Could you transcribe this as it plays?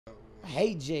I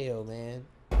hate jail, man.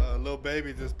 Lil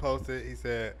Baby just posted. He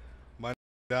said, "My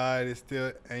died. It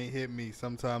still ain't hit me.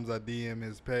 Sometimes I DM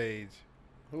his page."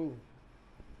 Who?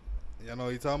 Y'all know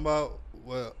what he talking about?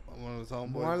 What one of his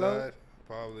homeboys died?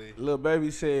 Probably. Lil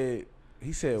Baby said.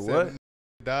 He said what? "My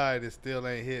died. It still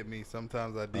ain't hit me.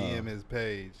 Sometimes I DM his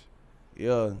page."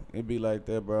 Yeah, it be like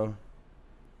that, bro.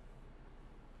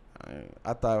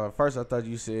 I thought at first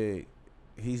you said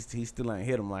he still ain't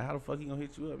hit him. Like, how the fuck he gonna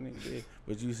hit you up, nigga?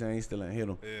 But you saying he still ain't hit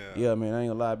him. Yeah, man, I ain't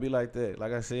gonna lie, it be like that.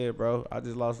 Like I said, bro, I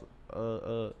just lost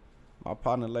my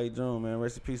partner late June, man.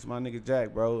 Rest in peace to my nigga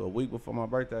Jack, bro. A week before my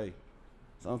birthday.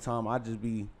 Sometimes I just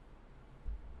be,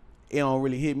 it don't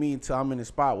really hit me until I'm in the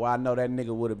spot where I know that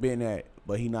nigga would have been at,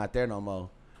 but he not there no more.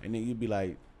 And then you be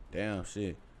like, damn,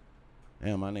 shit.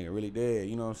 Damn, my nigga really dead.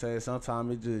 You know what I'm saying?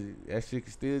 Sometimes it just, that shit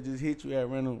can still just hit you at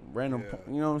random,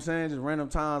 you know what I'm saying? Just random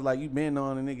times, like you been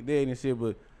on a nigga dead and shit,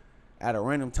 but at a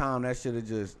random time, that shit'll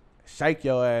just shake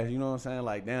your ass. You know what I'm saying?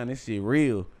 Like, damn, this shit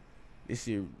real. This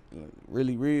shit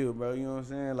really real, bro. You know what I'm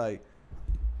saying? Like,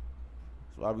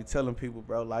 that's why I be telling people,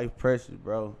 bro, life precious,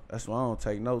 bro. That's why I don't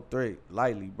take no threat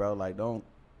lightly, bro. Like, don't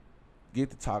get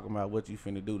to talking about what you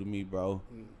finna do to me, bro.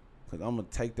 Cause I'm gonna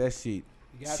take that shit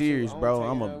serious, bro.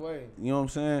 You know what I'm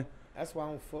saying? That's why I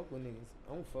don't fuck with niggas.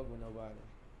 I don't fuck with nobody.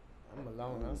 I'm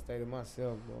alone. I stay to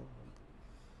myself, bro.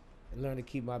 And learn to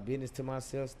keep my business to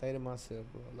myself, stay to myself,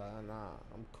 bro. Like, nah,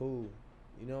 I'm cool.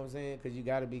 You know what I'm saying? Because you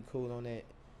got to be cool on that.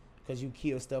 Because you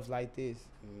kill stuff like this.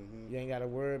 You ain't got to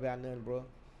worry about nothing, bro.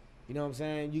 You know what I'm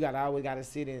saying? You always got to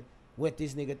sit in what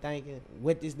this nigga thinking,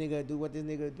 what this nigga do, what this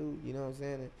nigga do. You know what I'm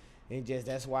saying? And just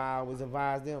that's why I always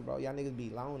advise them, bro. Y'all niggas be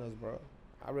loners, bro.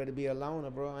 I'd rather be a loner,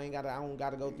 bro. I don't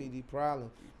gotta go through these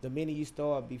problems. The minute you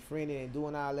start befriending and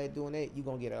doing all that, you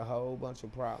gonna get a whole bunch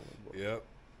of problems, bro. Yep.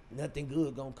 Nothing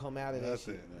good gonna come out of that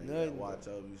shit. Nothing. Watch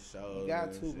over your show. You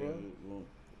got to, bro.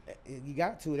 You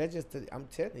got to. That's just, I'm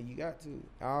telling you, you got to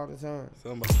all the time.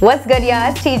 What's good,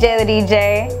 y'all? It's TJ the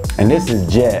DJ. And this is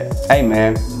Jet. Hey,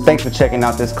 man, thanks for checking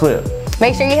out this clip.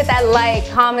 Make sure you hit that like,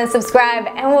 comment, subscribe,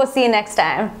 and we'll see you next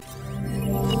time.